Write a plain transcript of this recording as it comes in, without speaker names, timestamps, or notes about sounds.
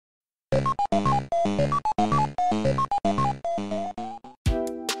Do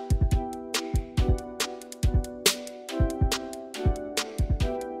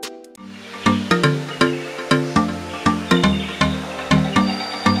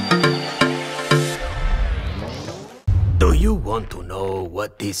you want to know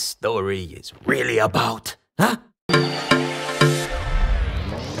what this story is really about? Huh?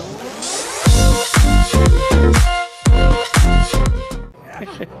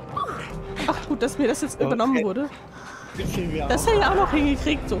 Ach gut, dass mir das jetzt übernommen wurde. Das hätte ich auch noch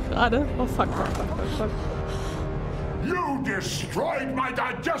hingekriegt, so gerade. Oh fuck. You destroyed my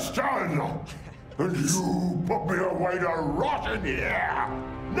digestion! And you put me away to rot in here!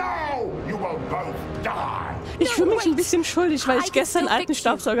 Now you will both die! Ich fühle mich ein bisschen schuldig, weil ich gestern einen alten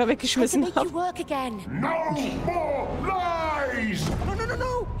Staubsauger weggeschmissen habe. No more lies!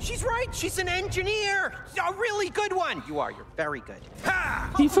 No! She's right! She's an engineer! A really good one! You are, you're very good. Ha!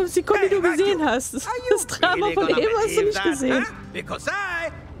 Die 5 Sekunden, die du gesehen hast. Das Drama von eben hast du nicht gesehen. Because I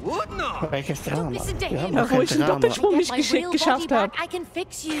would not! Welches Drama? Ja, wo ich einen Doppelsprung nicht geschafft habe.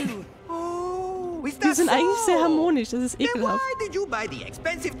 Die sind eigentlich sehr harmonisch, das ist ekelhaft. Why did you buy the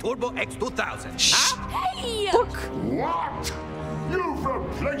expensive Turbo X2000? Hey! Guck! What? You've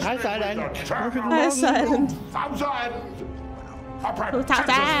replaced Hi, me Silent. with the terrible Hi, Silent. 2000! A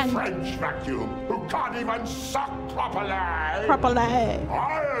pretentious French vacuum who can't even suck properly!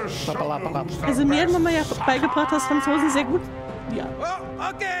 I'll show Also mir hat Mama ja beigebracht, dass Franzosen sehr gut... Ja. Oh,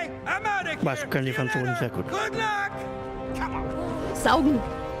 okay, I'm out of here. Was können die Franzosen sehr gut? Good luck! Come on. Saugen.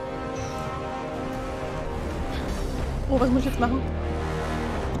 Oh, was muss ich jetzt machen?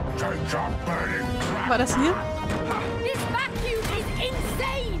 War das hier?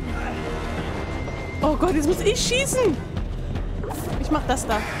 Oh Gott, jetzt muss ich schießen! Ich mach das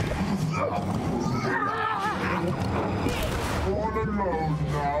da.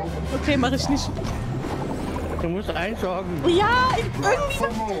 Okay, mach ich nicht. Du musst einsaugen. Oh ja,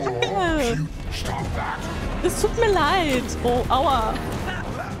 irgendwie... Es tut mir leid. Oh, aua.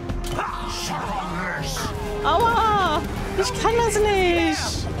 Aua! Ich kann das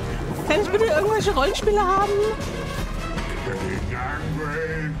nicht! Kann ich bitte irgendwelche Rollenspiele haben?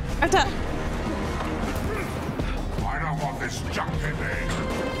 Alter!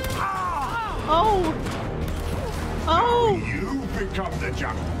 Oh! Oh! Oh,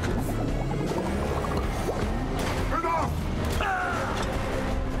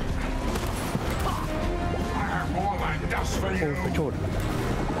 ich bin tot.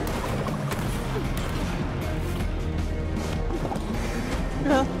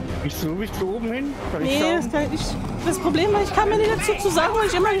 Ja. Bist du oben hin? Soll ich Nee, saugen? das kann ich. Das Problem war, ich kam mir nicht dazu zu sagen, weil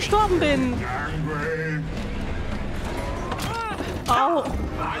ich immer gestorben bin. Au.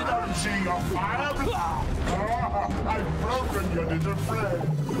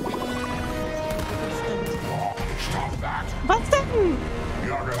 Was denn?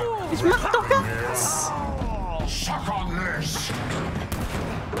 Ich mach doch gar nichts.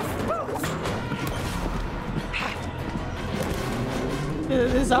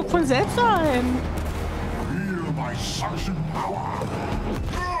 Der saugt von selbst ein.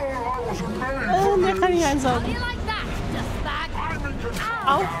 Mehr kann ich einsaugen.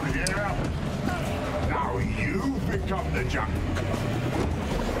 Au.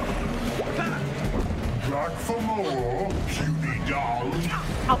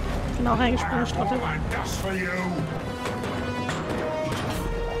 Au. Genau reingesprungen, Strotte.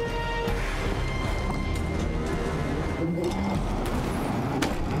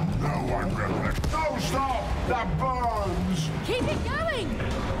 No, stop! That burns! Keep it going!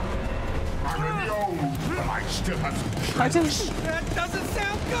 I'm in the old, but I still have some Leute, That doesn't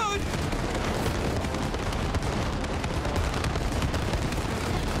sound good!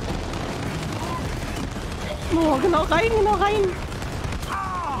 oh, genau rein.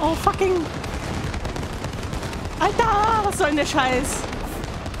 Oh, fucking. Alter, was soll denn der Scheiß?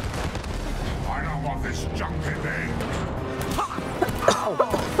 I don't want this junk in me.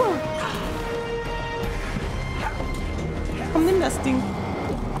 Komm, nimm das Ding.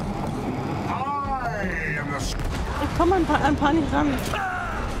 I am the Ich komme an ein paar nicht ran.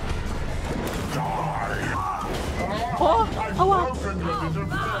 Oh, aua.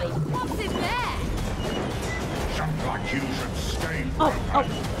 What's in there? junk like you should stay. Au,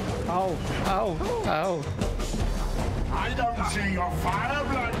 au. Au. I don't see your fire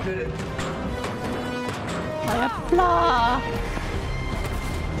blanket. Ja, bla.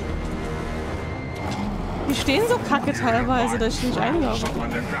 Die stehen so kacke teilweise, dass ich nicht einlaufe. You're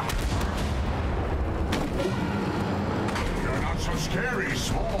not so scary,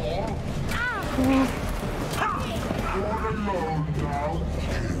 small. You're alone now.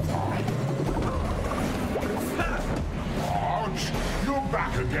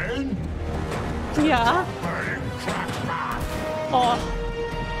 again? Ja. Oh.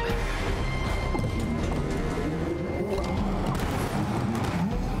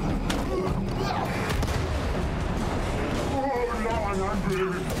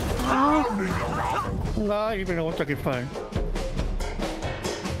 Na, ich bin runtergefallen.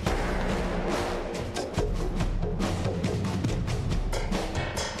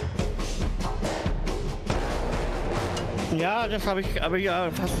 Ja, das habe ich aber ja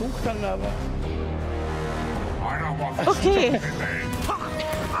versucht dann, aber... Okay.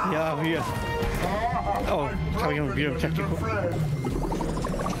 Ja, hier. Oh, das habe ich auch wieder im Chat geguckt.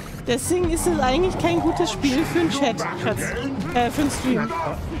 Deswegen ist es eigentlich kein gutes Spiel für einen Chat, Schatz. Für einen Stream.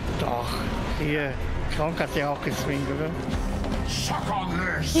 Doch, hier. Kronk hat ja auch geswingt, oder?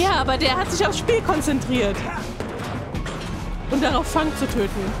 Ja, aber der hat sich aufs Spiel konzentriert. Und darauf Fang zu töten.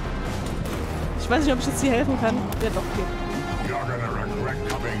 Ich weiß nicht, ob ich jetzt hier helfen kann. Ja, doch, geht.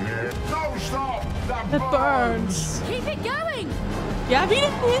 That burns. Keep it going. Ja, wieder,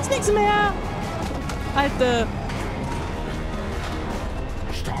 hier ist nichts mehr. Alte.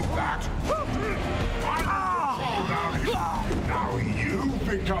 Stop that! Now you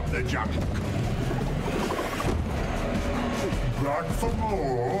pick up the junk. Back for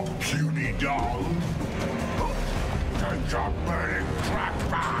more, puny doll. Take a burning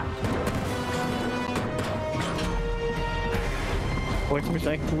crap back. Wollte mich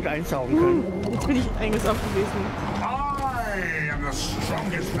eigentlich gut einsaugen können. Jetzt bin ich eingesaugt gewesen. I am the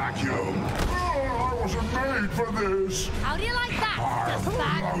strongest vacuum. Oh, I wasn't made for this. How do you like that?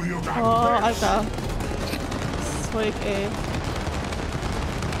 I'll blow you to Oh, bits. Alter. Zeug, ey.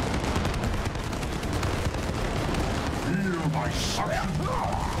 Feel my suction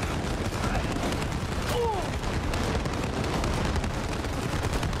power.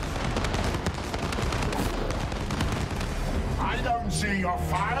 I don't see your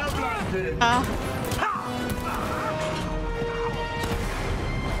fire blanket. Ah.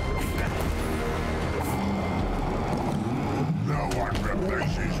 No one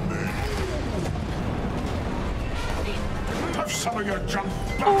replaces me. Have some of your junk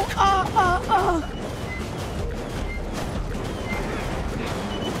back. Oh, ah, ah, ah.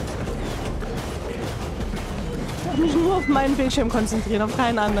 Ich muss mich nur auf meinen Bildschirm konzentrieren, auf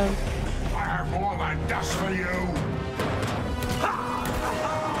keinen anderen. I have more than dust for you.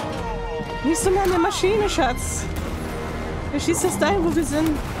 Nicht so nah an der Maschine, Schatz. Wer schießt das dahin, wo wir sind?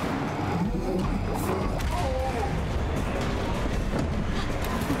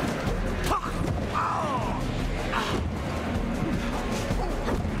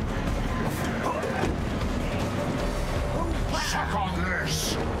 Suck on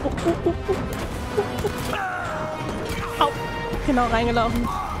this. Au. Genau reingelaufen.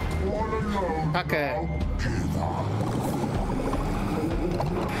 All alone. Kacke. Give up.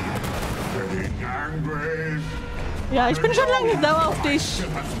 Getting angry. Ja, ich bin schon lange sauer auf dich.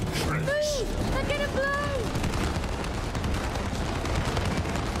 Tricks. I'm gonna blow.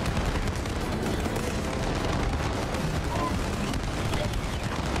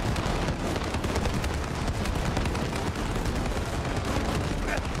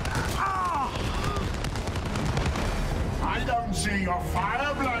 I don't see your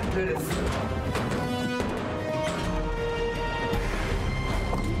fire blanket.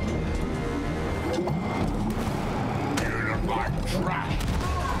 You look like trash.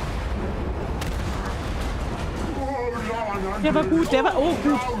 Oh, Lord, Der war gut, der war... Oh,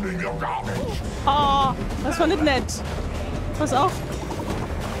 gut. drowning your garbage. Oh, das war nicht nett. Pass auf.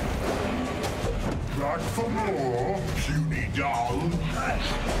 Back for more, puny doll.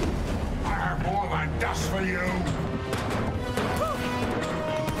 I have more than dust for you.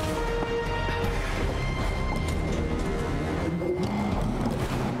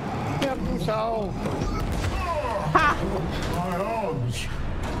 Ja, du Sau. Ha! My arms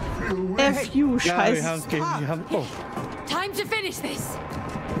feel weak. F you, Ja, wir Scheiß. haben oh, Time to finish this.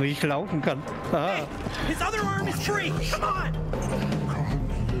 wie ich laufen kann. Ah, His other arm is free. Come on.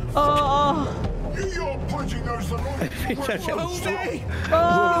 Oh, You're pointing those the wrong das ist ja so Jose.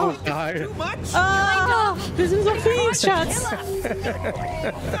 oh, brutal. Too much. oh. Wir sind so fies, Schatz.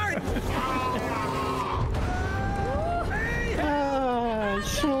 Ah,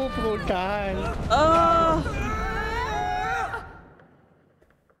 so brutal. Oh.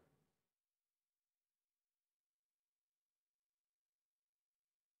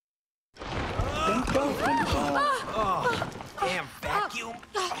 Damn vacuum.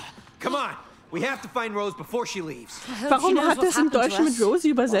 Come on. We have to find Rose before she leaves. Warum hat er es im Deutschen mit Rosie She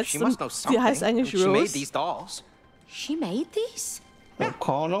übersetzt must und know sie something. heißt eigentlich She made Rose? these dolls. She made these? Keine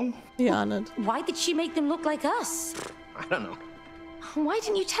Ahnung. Ja, nicht. Why did she make them look like us? I don't know. Why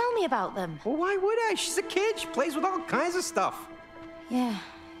didn't you tell me about them? Well, why would I? She's a kid. She plays with all kinds of stuff. Yeah,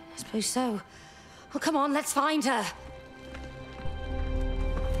 I suppose so. Well, come on, let's find her.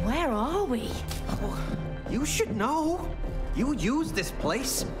 Where are we? Oh, you should know. You use this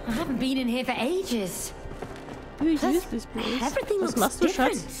place. I haven't been in here for ages. Du use this place. Everything Was looks machst du,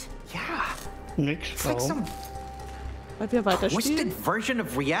 different. Schatz? Yeah. Nix. It's like some Weil wir twisted weiterspielen. version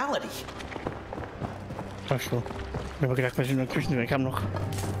of reality. Ach so. Ich habe gedacht, wir sind in der Küche. Ich habe noch.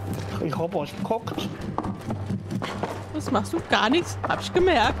 Ich habe was gekocht. Was machst du? Gar nichts. Hab ich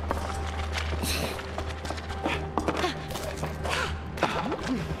gemerkt.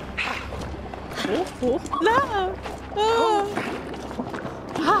 Hoch. La. Ah.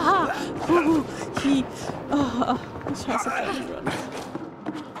 Haha. Hi. Oh, ich hasse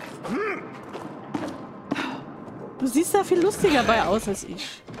Run. Du siehst da viel lustiger bei aus als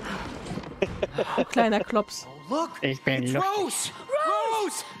ich. Oh, kleiner Klops. Look, Ich bin it's lustig. Rose.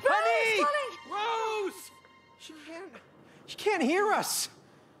 Rose, honey, Rose. She can't hear us.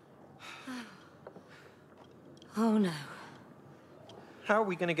 Oh no. How are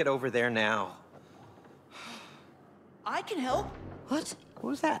we gonna get over there now? I can help. What? What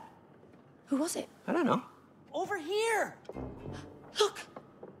was that? Who was it? I don't know. Over here. Look!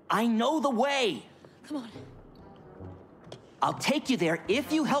 I know the way. Come on. I'll take you there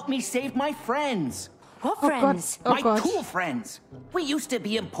if you help me save my friends. What Oh, God. friends? Oh, My God. tool friends. We used to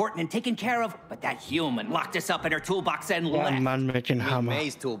be important and taken care of, but that human locked us up in her toolbox and Der left. Mann mit dem Hammer.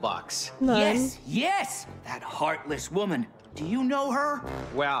 May's toolbox. Nein. Yes, that heartless woman. Do you know her?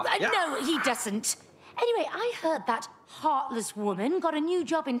 Well, No, he doesn't. Anyway, I heard that heartless woman got a new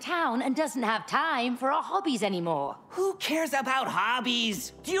job in town and doesn't have time for her hobbies anymore. Who cares about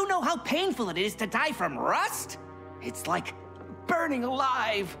hobbies? Do you know how painful it is to die from rust? It's like burning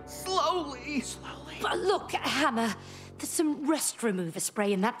alive, slowly. But look, Hammer, there's some rust remover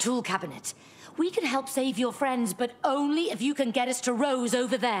spray in that tool cabinet. We can help save your friends, but only if you can get us to Rose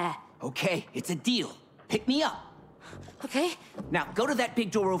over there. Okay, it's a deal. Pick me up. Okay? Now, go to that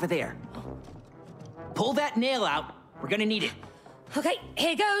big door over there. Pull that nail out. We're gonna need it. Okay,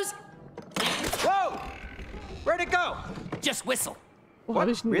 here goes. Whoa! Where'd it go? Just whistle. Wo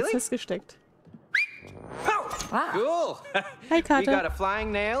habe ich ihn Really? jetzt festgesteckt? Oh, Wow. cool. Hi, We got Kater. a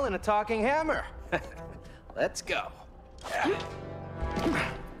flying nail and a talking hammer. Let's go.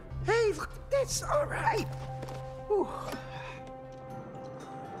 Hey, look at this. All right. Whew.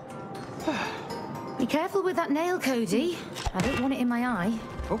 Be careful with that nail, Cody. I don't want it in my eye.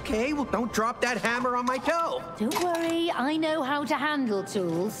 Okay, well, don't drop that hammer on my toe. Don't worry, I know how to handle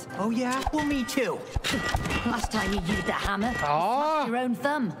tools. Oh, yeah? Well, me too. Last time you used the hammer, you Oh. smashed your own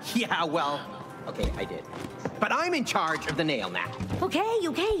thumb. Yeah, well, okay, I did. But I'm in charge of the nail now. Okay.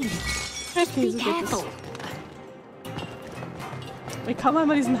 Okay, Be so geht es. careful. Wie kann man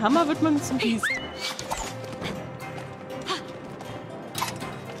mal diesen Hammer, wird man zum Biest.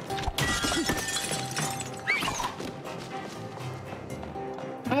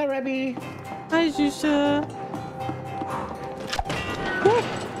 Hi, Rabbi. Hi, Süße.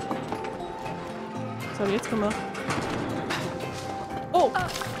 Was habe ich jetzt gemacht? Oh,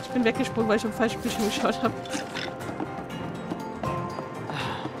 ich bin weggesprungen, weil ich auf den falschen Bildschirm geschaut habe.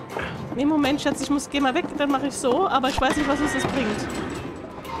 Nee, Moment, Schatz, geh mal weg, dann mache ich so, aber ich weiß nicht, was uns das bringt.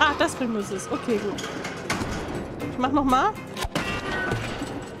 Ah, das bringt uns es. Okay, gut. Ich mach nochmal.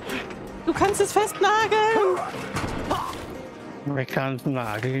 Du kannst es festnageln. Wir können es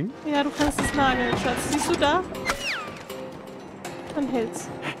nageln. Ja, du kannst es nageln, Schatz. Siehst du da? Dann hält's.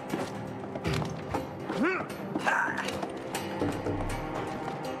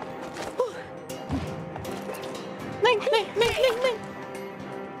 Nein, nein, nein, nein, nein.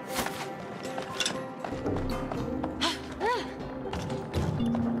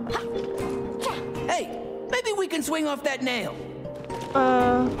 Hey, maybe we can swing off that nail.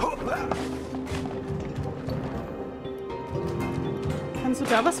 Kannst du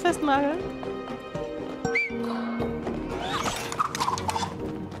da was festnageln?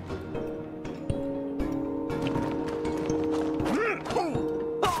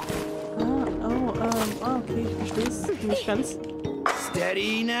 Okay, ich verstehe es nicht ganz.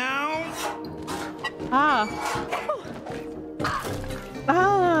 Steady now. Ah.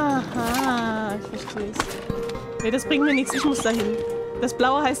 Aha, ich verstehe es. Nee, das bringt mir nichts, ich muss dahin. Das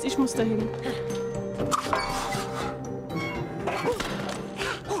Blaue heißt, ich muss dahin.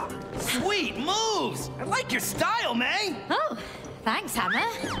 Sweet moves. I like your style, man. Oh, thanks, Hammer.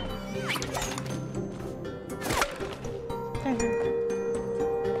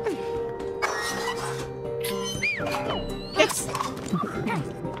 Jetzt!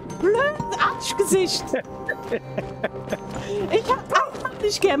 Blöd! Ah! Gesicht. Ich hab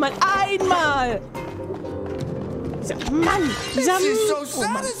nicht gern mal einmal. Mann, dieser This is so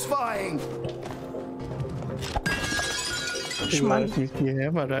satisfying. Ich weiß nicht,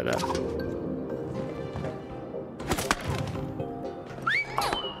 hierher war leider.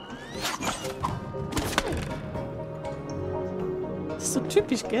 Das ist so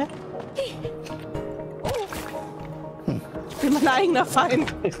typisch, gell? Ich bin mein eigener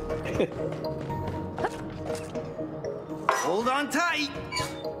Feind. Hold on tight.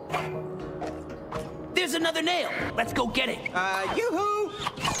 There's another nail. Let's go get it. Yoo-hoo!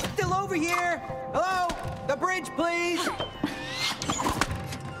 Still over here. Hello? The bridge, please.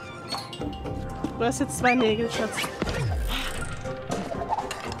 Du hast jetzt 2 Nägel, Schatz.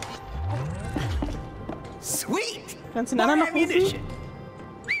 Sweet. Kannst du den anderen noch rufen?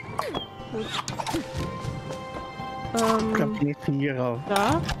 Ich glaube, die nächste hier raus.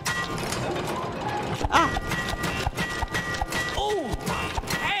 Da. Ah! Oh,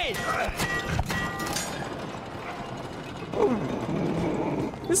 hey.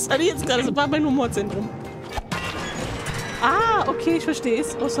 Das hatte ich jetzt gerade, so war mein Humorzentrum. Ah, okay, ich verstehe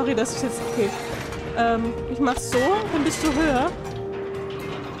es. Oh, sorry, das ist jetzt okay. Ich mach's so, dann bist du höher.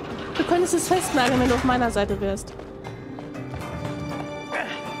 Du könntest es festnageln, wenn du auf meiner Seite wärst.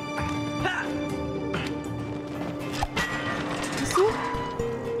 Siehst du?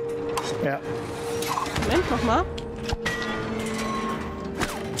 Ja. Moment, nochmal.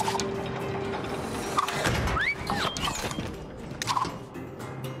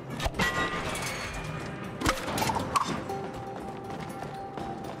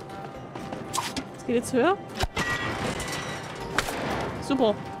 Geht jetzt höher?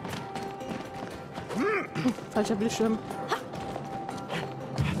 Super. Falscher Bildschirm.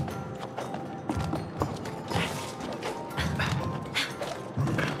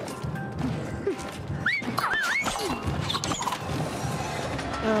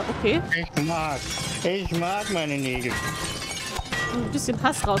 Okay. Ich mag meine Nägel. Ein bisschen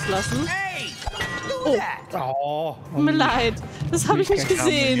Hass rauslassen. Hey, do Oh. that. Oh. Tut mir leid. Das habe ich nicht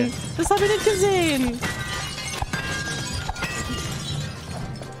gesehen. Das habe ich nicht gesehen.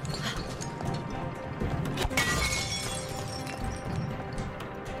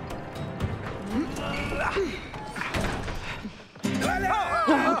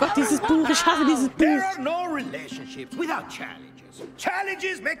 Oh Gott, dieses Buch. Ich hasse dieses There Buch. are no relationships without challenges.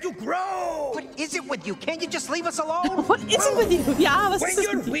 Challenges make you grow. What is it with you? Can't you just leave us alone? Was ist denn mit dir? Ja, was When ist das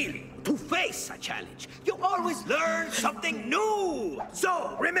you're mit dir? willing to face a challenge, you always learn something new.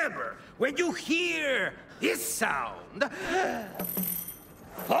 So remember, when you hear this sound,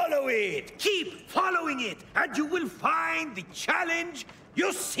 follow it. Keep following it, and you will find the challenge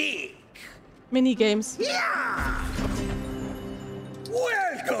you seek. Minigames. Yeah!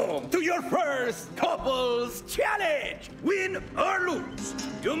 Welcome to your first couples challenge. Win or lose,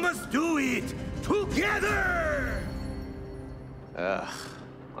 you must do it together.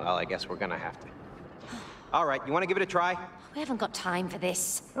 Well, I guess we're gonna have to. All right, you want to give it a try? We haven't got time for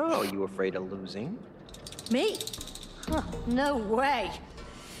this. Oh, you afraid of losing? Me? Huh, no way.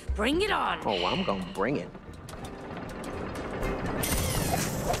 Bring it on. Oh, I'm gonna bring it.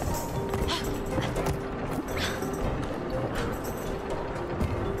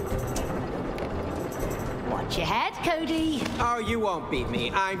 Watch your head, Cody. Oh, you won't beat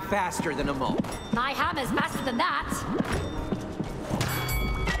me. I'm faster than a mole. My hammer's faster than that.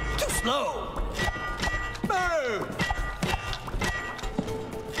 Too slow. Boom!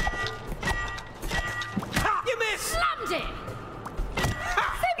 Ha, you missed. Slammed it.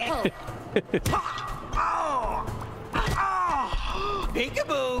 Simple. Oh. Oh.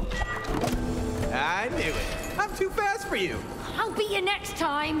 Peekaboo! I knew it. I'm too fast for you. I'll beat you next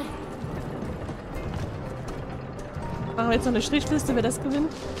time. Machen wir jetzt noch eine Strichliste, wer das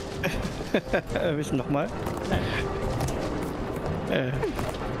gewinnt? Wissen noch mal.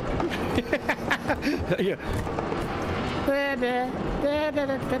 Hier.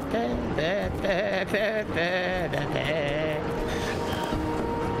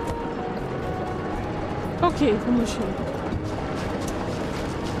 Okay, wo muss ich hin?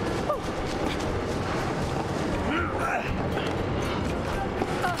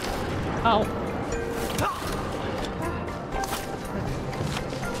 Au.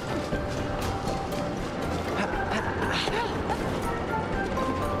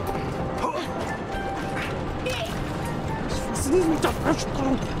 Was ist denn mit der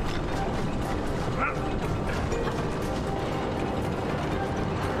Versprung?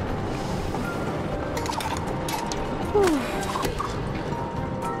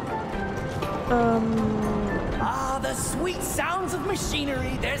 Ah, the the sweet sounds of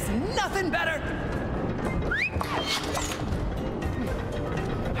machinery. There's nothing better.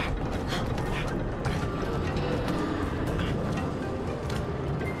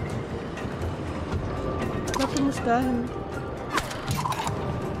 Ich glaube, du musst dahin.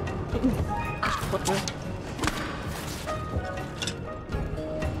 Trottel.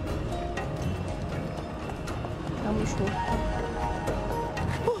 Da muss ich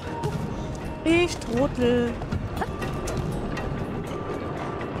hoch. Ich Trottel.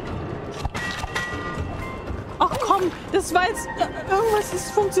 Ach komm, das war jetzt... irgendwas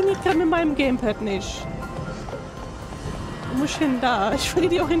das funktioniert gerade mit meinem Gamepad nicht. Wo muss ich hin? Da. Ich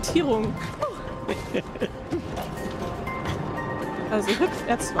verliere die Orientierung. Also hüpf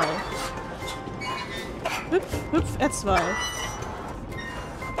R2. Hüpf R2.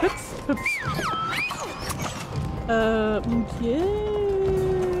 Hüpf. Und jetzt...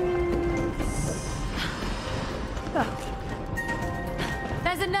 Da.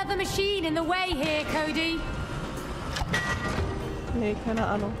 There's another machine in the way here, Cody. Nee, keine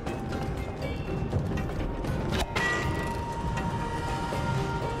Ahnung.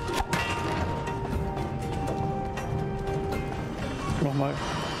 Nochmal.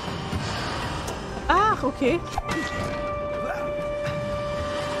 Ach, okay.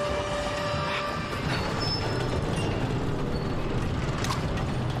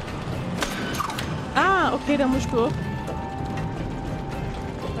 Ah, okay, da musst du.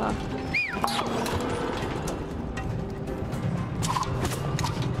 Da.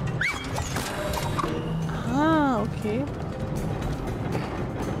 Ah, okay.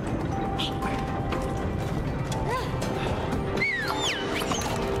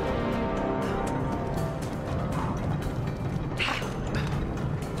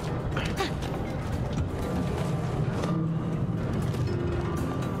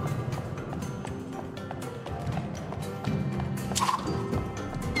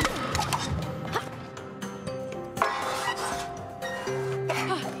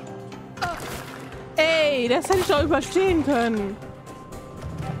 Ey, das hätte ich doch überstehen können.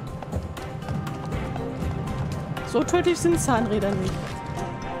 So tödlich sind Zahnräder nicht.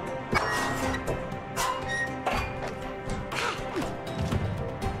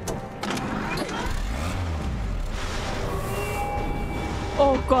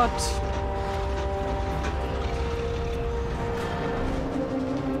 Oh Gott.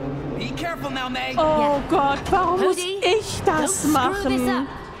 Be careful now, Meg. Oh Gott, warum muss Cody, ich das don't screw this machen? up.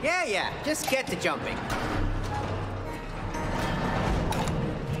 Yeah, just get to jumping.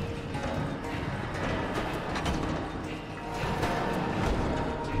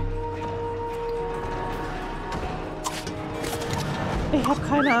 Ich habe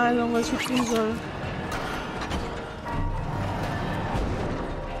keine Ahnung, was ich tun soll.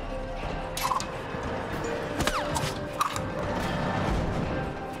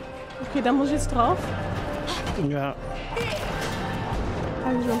 Okay, da muss ich jetzt drauf. Ja.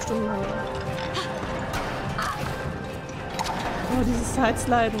 Eine Stunde lang. Oh, dieses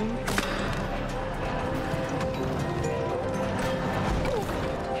Sidesliden.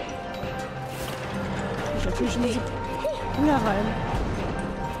 Ich natürlich in diese Dinger rein.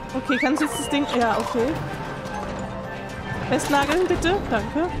 Okay, kannst du jetzt das Ding... Ja, okay. Festnageln, bitte.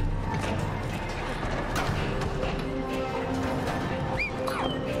 Danke.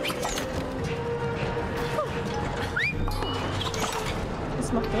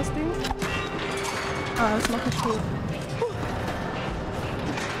 Was macht das Ding? Ah, das macht ich hoch.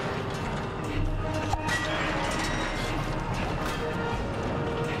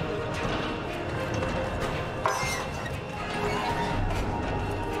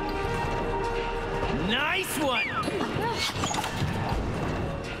 Nice one.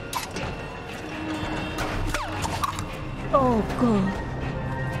 Oh Gott.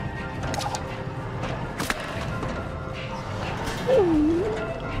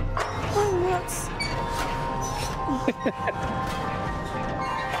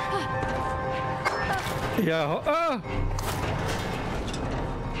 Ja. Ah.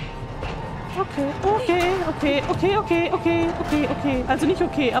 Okay. Also nicht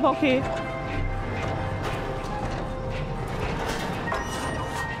okay, aber okay.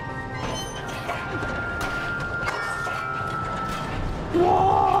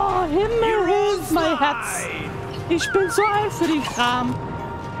 Boah, Himmel, hilf mein Herz. Ich bin so alt für den Kram.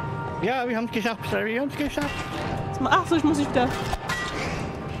 Ja, wir haben es geschafft, Sir. Wir haben es geschafft. Ach so, ich muss wieder.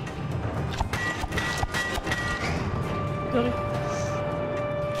 Sorry.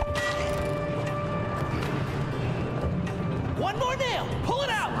 One more nail. Pull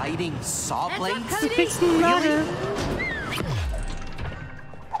it out. Lighting saw blades? Du kriegst eine Nadel.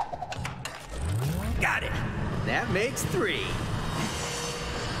 Got it. That may takes 3.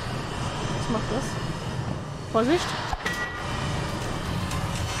 Was macht das? Vorsicht!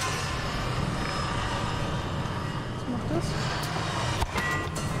 Was macht das?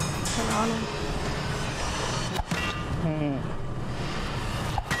 Keine Ahnung.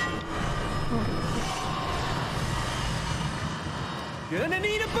 Gonna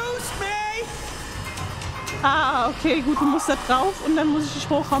need a boost, May! Ah, okay, gut, du musst da drauf und dann muss ich dich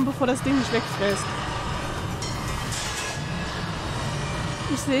hochhauen, bevor das Ding nicht wegfräst.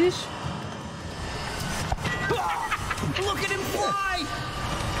 Ich sehe dich. Look at him fly!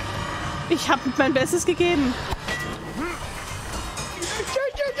 Ich habe mein Bestes gegeben.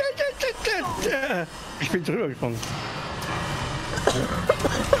 Ich bin drüber gesprungen.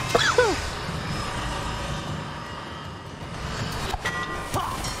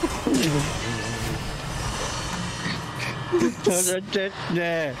 Das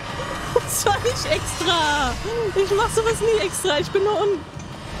war nicht extra. Ich mach sowas nie extra. Ich bin nur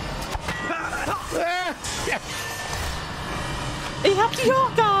Ich hab dich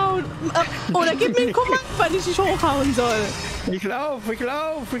hochgehauen. Oder gib mir ein Kommando, wann ich dich hochhauen soll. Ich lauf.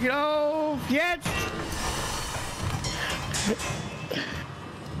 Jetzt!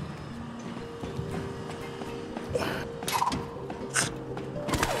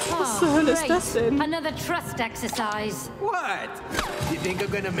 Was zur Hölle ist das denn? Another trust exercise. What? You think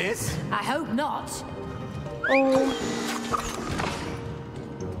I'm gonna miss? I hope not. Oh.